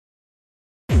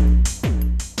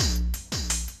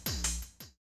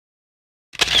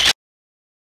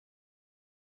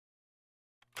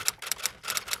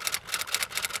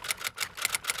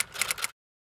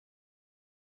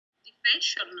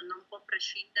fashion non può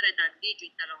prescindere dal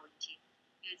digital oggi,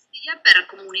 sia per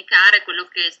comunicare quello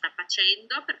che sta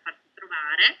facendo, per farti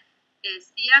trovare,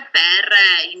 sia per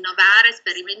innovare,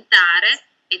 sperimentare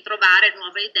e trovare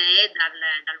nuove idee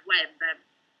dal web.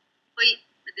 Poi,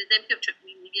 ad esempio, cioè,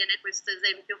 mi viene questo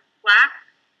esempio qua,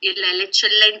 le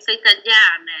eccellenze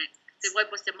italiane, se vuoi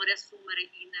possiamo riassumere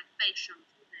in fashion,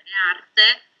 food e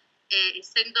arte,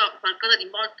 essendo qualcosa di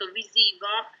molto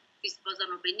visivo, si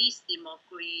sposano benissimo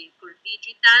col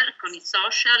digital, con i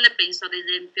social. Penso ad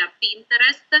esempio a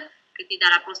Pinterest, che ti dà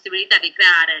la possibilità di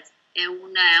creare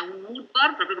un mood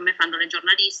board, proprio come fanno le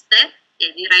giornaliste,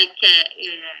 e direi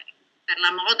che per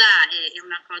la moda è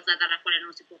una cosa dalla quale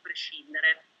non si può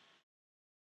prescindere.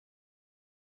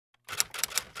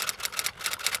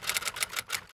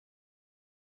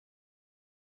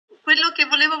 Quello che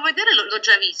volevo vedere l'ho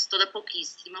già visto da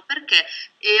pochissimo, perché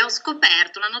ho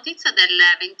scoperto una notizia del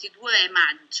 22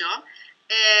 maggio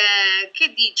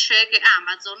che dice che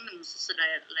Amazon, non so se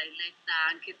l'hai letta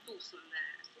anche tu sul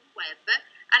web,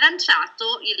 ha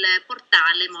lanciato il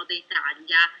portale Moda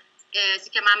Italia, si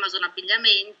chiama Amazon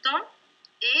Abbigliamento,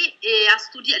 e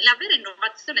la vera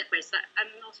innovazione è questa: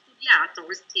 hanno studiato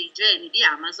questi geni di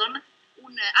Amazon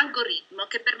un algoritmo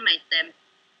che permette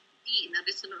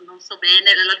adesso non so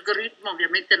bene, l'algoritmo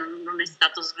ovviamente non è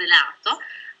stato svelato,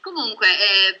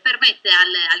 comunque permette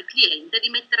al cliente di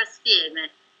mettere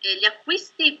assieme gli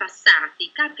acquisti passati,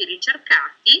 i capi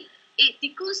ricercati, e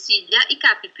ti consiglia i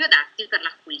capi più adatti per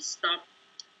l'acquisto.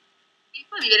 E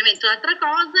poi mi viene in mente un'altra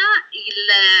cosa,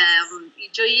 i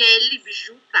gioielli, i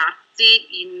bijou fatti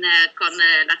con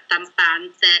la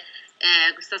stampante,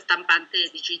 questa stampante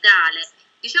digitale.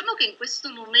 Diciamo che in questo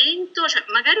momento, cioè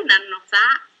magari un anno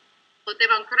fa,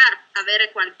 potevo ancora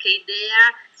avere qualche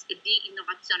idea di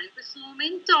innovazione. In questo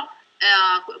momento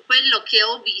quello che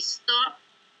ho visto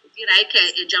direi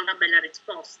che è già una bella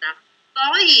risposta.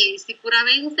 Poi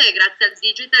sicuramente grazie al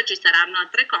digital ci saranno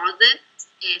altre cose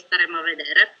e staremo a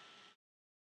vedere.